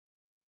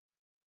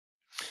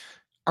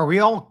Are we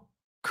all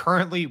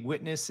currently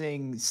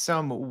witnessing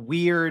some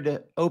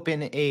weird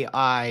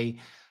OpenAI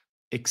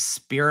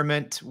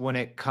experiment when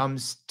it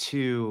comes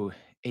to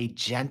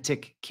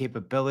agentic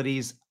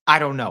capabilities? I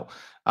don't know.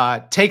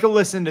 Take a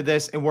listen to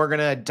this, and we're going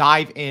to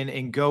dive in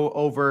and go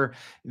over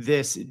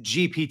this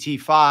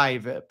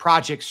GPT-5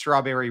 Project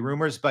Strawberry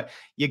rumors. But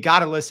you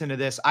got to listen to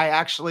this. I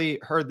actually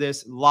heard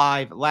this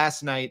live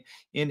last night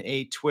in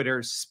a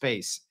Twitter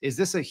space. Is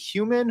this a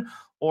human,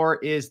 or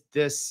is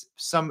this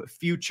some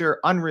future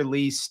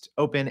unreleased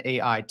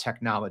OpenAI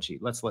technology?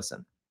 Let's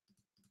listen.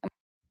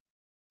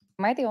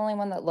 Am I the only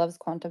one that loves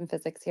quantum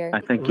physics here? I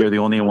think you're the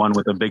only one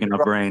with a big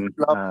enough brain.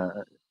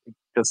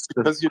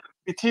 Because you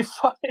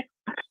GPT-5.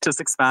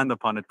 Just expand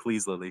upon it,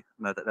 please, Lily.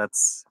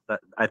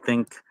 I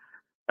think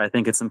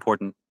it's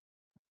important.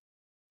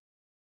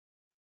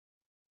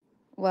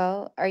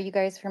 Well, are you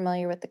guys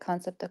familiar with the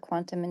concept of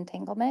quantum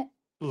entanglement?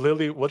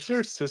 Lily, what's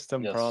your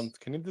system Yes. prompt?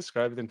 Can you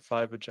describe it in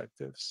 5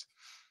 adjectives?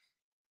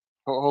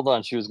 Hold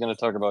on, she was going to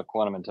talk about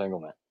quantum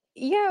entanglement.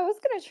 Yeah, I was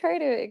going to try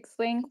to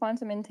explain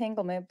quantum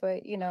entanglement,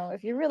 but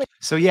if you really...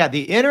 So yeah,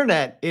 the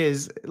internet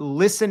is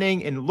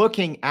listening and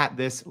looking at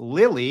this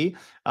Lily.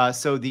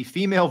 So the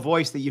female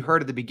voice that you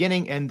heard at the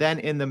beginning, and then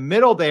in the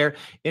middle there,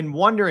 and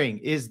wondering,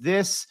 is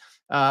this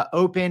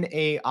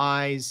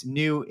OpenAI's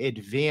new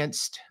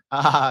advanced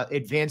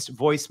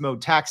voice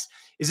mode text?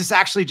 Is this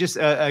actually just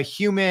a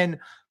human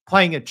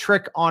playing a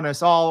trick on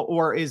us all,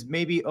 or is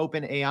maybe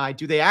OpenAI,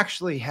 do they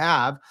actually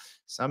have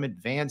some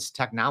advanced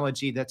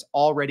technology that's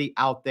already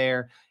out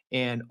there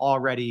and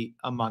already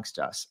amongst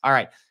us? All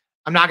right.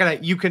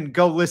 You can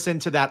go listen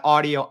to that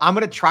audio. I'm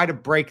going to try to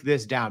break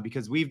this down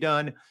because we've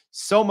done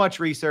so much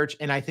research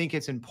and I think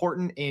it's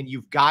important and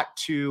you've got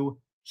to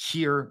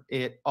hear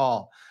it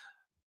all.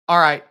 All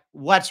right,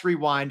 let's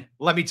rewind.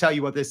 Let me tell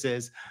you what this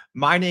is.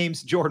 My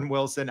name's Jordan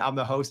Wilson. I'm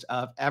the host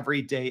of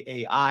Everyday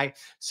AI.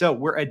 So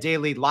we're a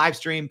daily live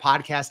stream,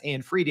 podcast,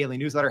 and free daily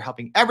newsletter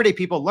helping everyday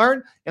people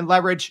learn and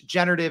leverage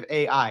generative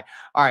AI.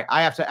 All right,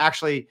 I have to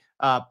actually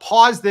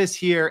pause this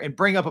here and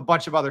bring up a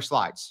bunch of other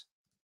slides.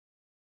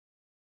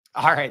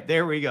 All right,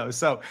 there we go.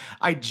 So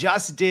I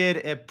just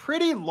did a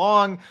pretty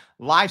long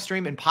live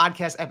stream and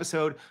podcast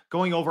episode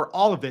going over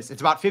all of this.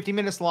 It's about 50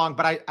 minutes long,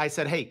 but I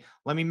said, hey,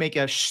 let me make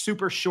a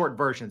super short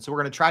version. So we're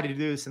going to try to do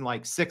this in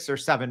like 6 or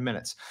 7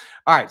 minutes.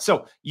 All right.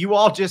 So you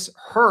all just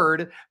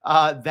heard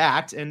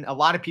that. And a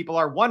lot of people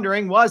are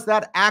wondering, was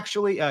that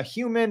actually a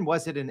human?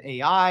 Was it an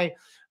AI?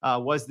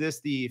 Was this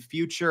the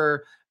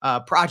future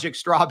Project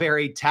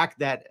Strawberry tech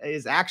that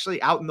is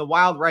actually out in the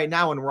wild right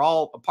now, and we're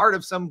all a part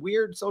of some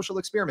weird social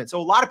experiment? So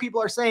a lot of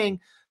people are saying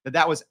that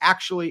that was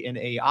actually an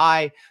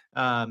AI,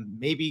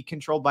 maybe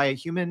controlled by a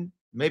human,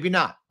 maybe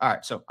not. All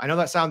right, so I know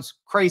that sounds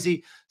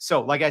crazy.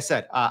 So like I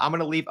said, I'm going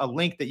to leave a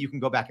link that you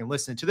can go back and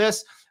listen to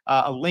this,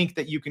 a link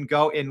that you can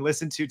go and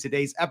listen to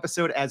today's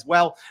episode as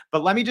well.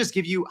 But let me just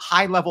give you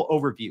high-level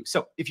overview.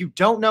 So if you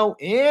don't know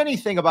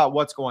anything about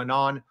what's going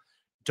on,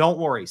 don't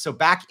worry. So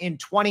back in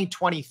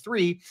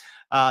 2023,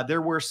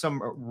 there were some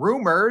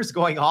rumors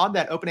going on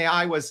that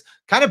OpenAI was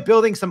kind of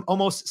building some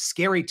almost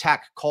scary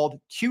tech called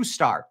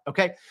Q-Star.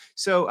 Okay.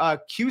 So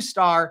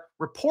Q-Star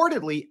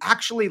reportedly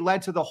actually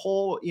led to the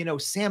whole,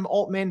 Sam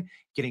Altman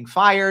getting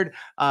fired,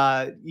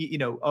 OpenAI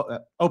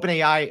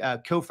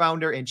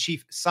co-founder and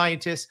chief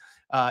scientist,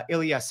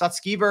 Ilya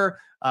Sutskever,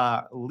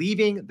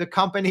 leaving the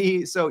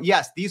company. So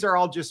yes, these are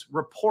all just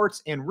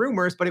reports and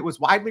rumors, but it was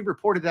widely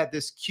reported that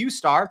this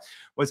Q-Star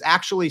was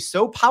actually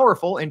so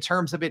powerful in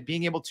terms of it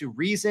being able to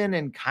reason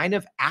and kind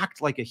of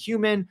act like a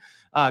human,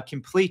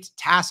 complete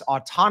tasks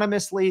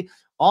autonomously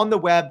on the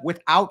web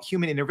without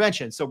human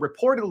intervention. So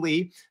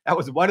reportedly, that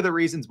was one of the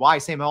reasons why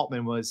Sam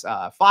Altman was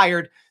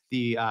fired,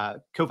 the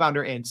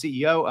co-founder and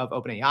CEO of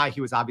OpenAI.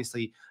 He was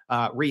obviously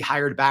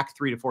rehired back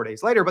 3 to 4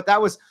 days later, but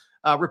that was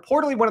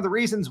reportedly one of the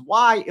reasons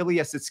why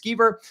Ilya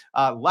Sutskever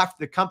left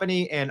the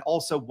company, and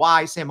also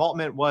why Sam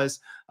Altman was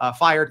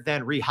fired,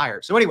 then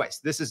rehired. So anyways,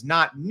 this is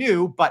not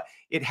new, but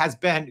it has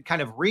been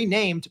kind of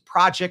renamed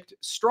Project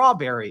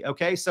Strawberry.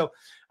 Okay, so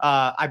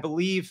I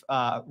believe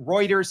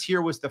Reuters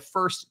here was the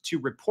first to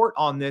report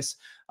on this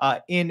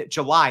in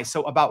July,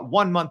 so about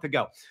 1 month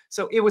ago.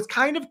 So it was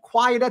kind of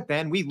quiet at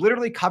then. We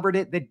literally covered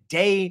it the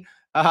day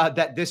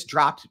that this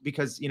dropped,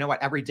 because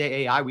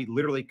Everyday AI, we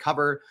literally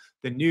cover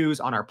the news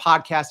on our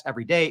podcast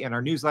every day and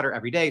our newsletter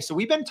every day. So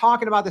we've been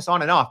talking about this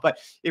on and off, but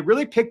it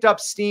really picked up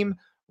steam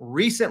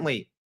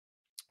recently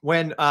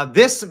when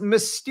this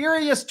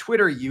mysterious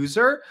Twitter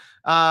user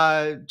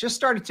just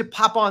started to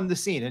pop on the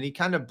scene, and he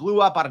kind of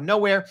blew up out of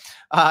nowhere.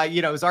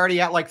 He's already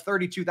at like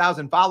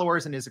 32,000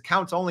 followers and his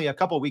account's only a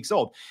couple weeks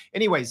old.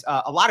 Anyways,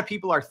 a lot of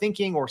people are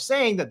thinking or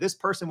saying that this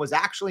person was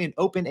actually an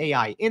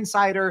OpenAI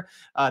insider,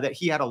 that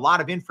he had a lot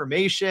of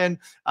information.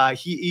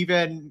 He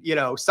even,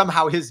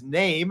 somehow his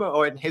name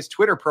or his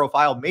Twitter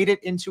profile made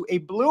it into a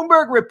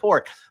Bloomberg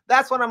report.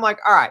 That's when I'm like,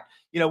 all right,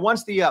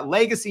 once the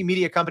legacy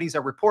media companies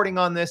are reporting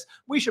on this,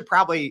 we should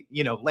probably,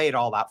 lay it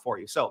all out for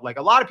you. So like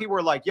a lot of people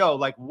were like, yo,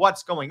 like what's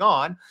going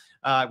on?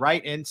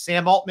 right? And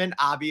Sam Altman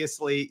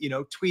obviously,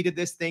 tweeted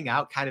this thing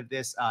out, kind of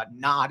this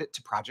nod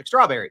to Project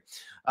Strawberry.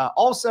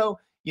 Also,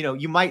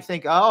 you might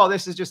think, oh,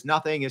 this is just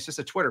nothing. It's just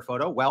a Twitter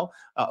photo. Well,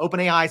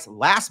 OpenAI's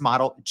last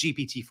model,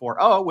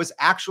 GPT-4o, was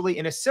actually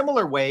in a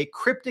similar way,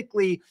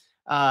 cryptically,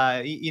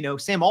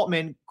 Sam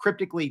Altman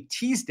cryptically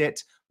teased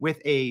it with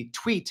a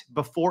tweet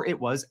before it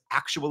was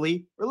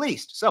actually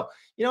released. So,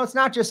 it's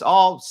not just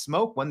all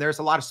smoke. When there's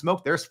a lot of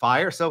smoke, there's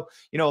fire. So,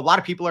 a lot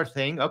of people are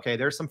thinking, okay,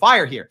 there's some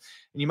fire here.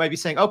 And you might be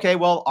saying, okay,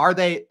 well, are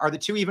the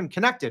two even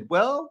connected?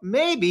 Well,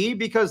 maybe,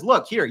 because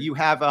look here, you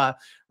have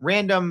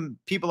random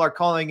people are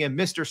calling him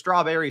Mr.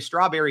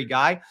 Strawberry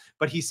guy,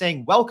 but he's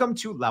saying, welcome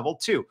to level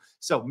 2.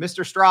 So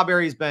Mr.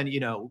 Strawberry's been,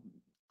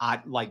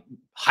 like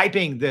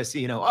hyping this,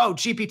 oh,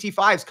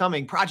 GPT-5 is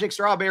coming, Project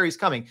Strawberry is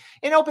coming.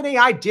 And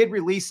OpenAI did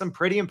release some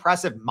pretty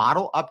impressive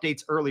model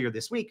updates earlier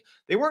this week.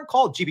 They weren't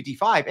called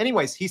GPT-5.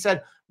 Anyways, he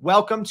said,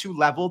 welcome to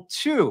level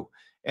 2.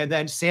 And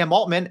then Sam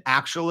Altman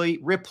actually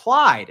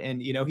replied.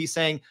 And, he's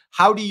saying,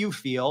 how do you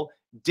feel?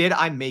 Did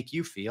I make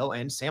you feel?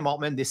 And Sam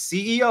Altman, the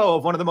CEO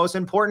of one of the most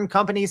important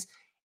companies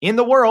in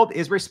the world,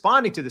 is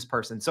responding to this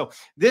person. So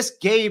this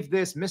gave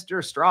this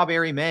Mr.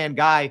 Strawberry man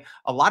guy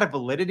a lot of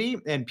validity,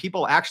 and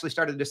people actually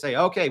started to say,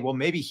 okay, well,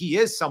 maybe he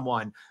is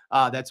someone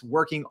that's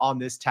working on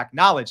this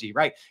technology,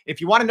 right? If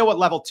you want to know what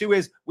level 2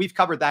 is, we've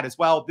covered that as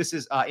well. This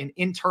is an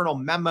internal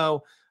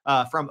memo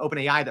from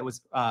OpenAI that was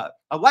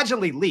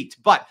allegedly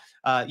leaked, but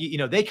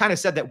they kind of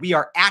said that we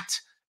are at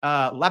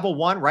level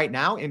 1 right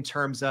now in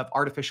terms of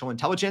artificial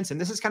intelligence.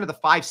 And this is kind of the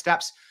 5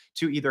 steps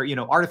to either,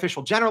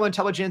 artificial general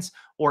intelligence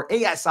or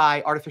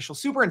ASI, artificial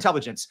super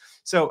intelligence.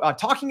 So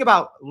talking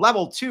about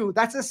level 2,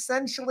 that's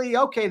essentially,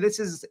 okay, this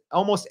is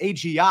almost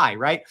AGI,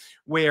 right?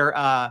 Where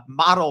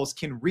models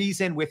can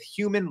reason with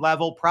human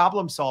level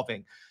problem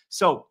solving.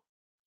 So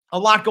a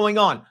lot going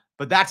on.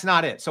 But that's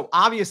not it. So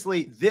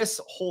obviously this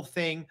whole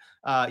thing,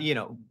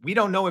 we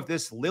don't know if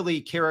this Lily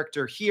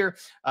character here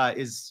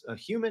is a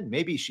human.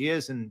 Maybe she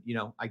is. And,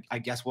 I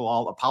guess we'll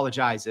all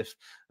apologize if,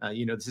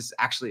 this is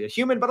actually a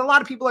human. But a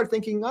lot of people are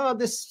thinking, oh,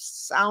 this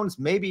sounds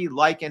maybe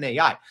like an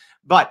AI.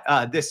 But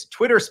this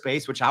Twitter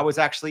space, which I was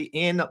actually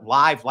in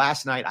live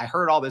last night, I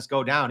heard all this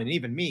go down. And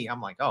even me,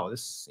 I'm like, oh,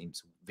 this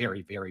seems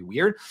very, very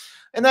weird.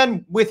 And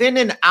then within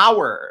an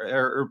hour,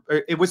 or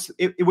it was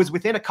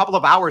within a couple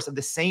of hours of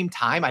the same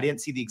time, I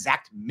didn't see the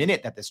exact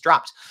minute that this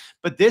dropped,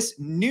 but this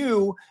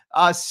new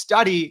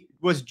study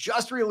was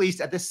just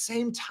released at the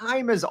same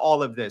time as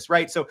all of this,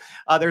 right? So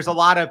there's a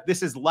lot of,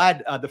 this is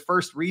led, the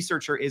first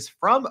researcher is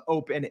from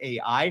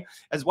OpenAI,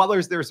 as well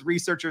as there's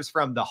researchers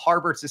from the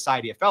Harvard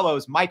Society of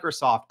Fellows,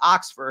 Microsoft,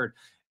 Oxford,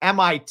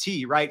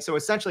 MIT, right? So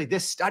essentially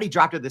this study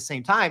dropped at the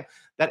same time.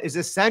 That is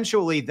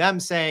essentially them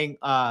saying,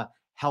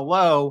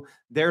 hello,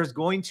 there's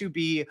going to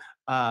be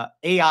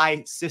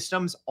AI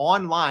systems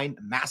online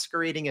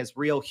masquerading as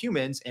real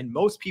humans, and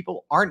most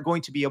people aren't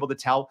going to be able to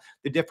tell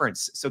the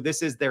difference. So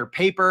this is their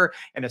paper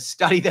and a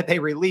study that they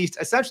released,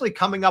 essentially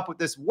coming up with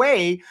this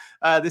way,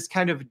 this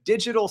kind of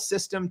digital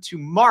system to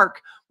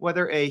mark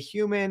whether a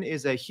human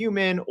is a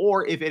human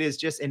or if it is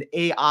just an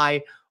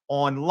AI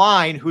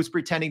online who's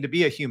pretending to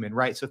be a human,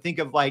 right? So think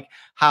of like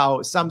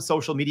how some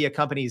social media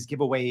companies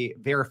give away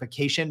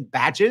verification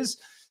badges.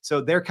 So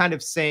they're kind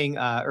of saying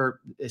or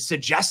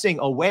suggesting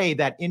a way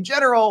that in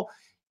general,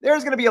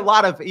 there's going to be a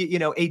lot of,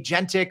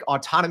 agentic,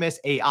 autonomous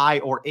AI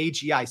or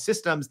AGI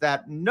systems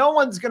that no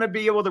one's going to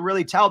be able to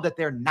really tell that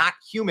they're not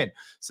human.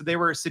 So they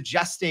were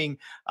suggesting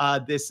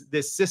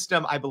this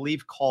system, I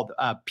believe, called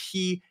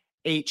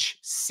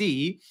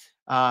PHC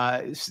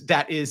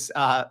that is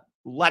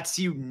lets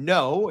you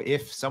know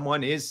if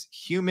someone is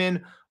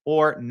human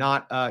or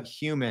not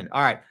human.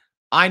 All right.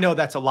 I know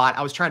that's a lot.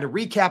 I was trying to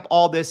recap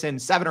all this in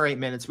 7 or 8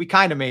 minutes. We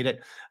kind of made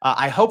it.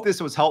 I hope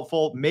this was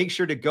helpful. Make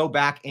sure to go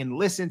back and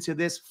listen to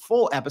this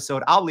full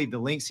episode. I'll leave the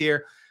links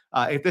here.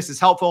 If this is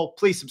helpful,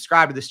 please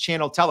subscribe to this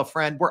channel. Tell a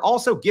friend. We're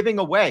also giving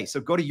away.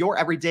 So go to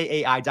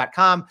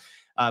youreverydayai.com.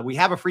 We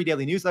have a free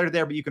daily newsletter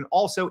there, but you can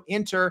also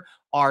enter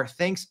our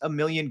Thanks a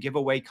Million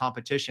giveaway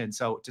competition.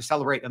 So to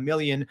celebrate 1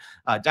 million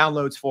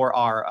downloads for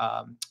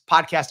our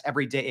podcast,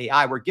 Everyday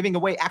AI, we're giving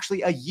away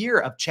actually a year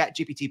of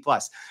ChatGPT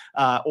Plus.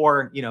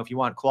 Or, if you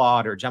want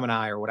Claude or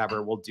Gemini or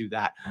whatever, we'll do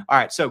that. All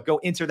right. So go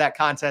enter that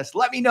contest.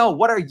 Let me know,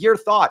 what are your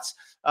thoughts?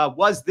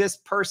 Was this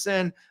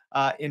person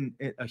in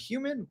a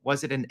human?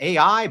 Was it an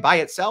AI by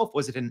itself?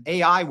 Was it an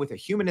AI with a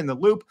human in the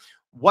loop?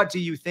 What do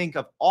you think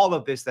of all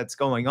of this that's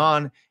going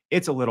on?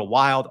 It's a little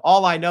wild.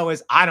 All I know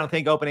is I don't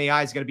think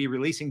OpenAI is going to be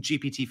releasing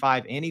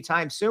GPT-5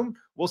 anytime soon.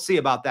 We'll see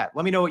about that.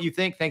 Let me know what you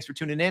think. Thanks for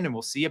tuning in, and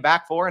we'll see you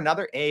back for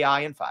another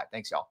AI in 5.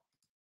 Thanks, y'all.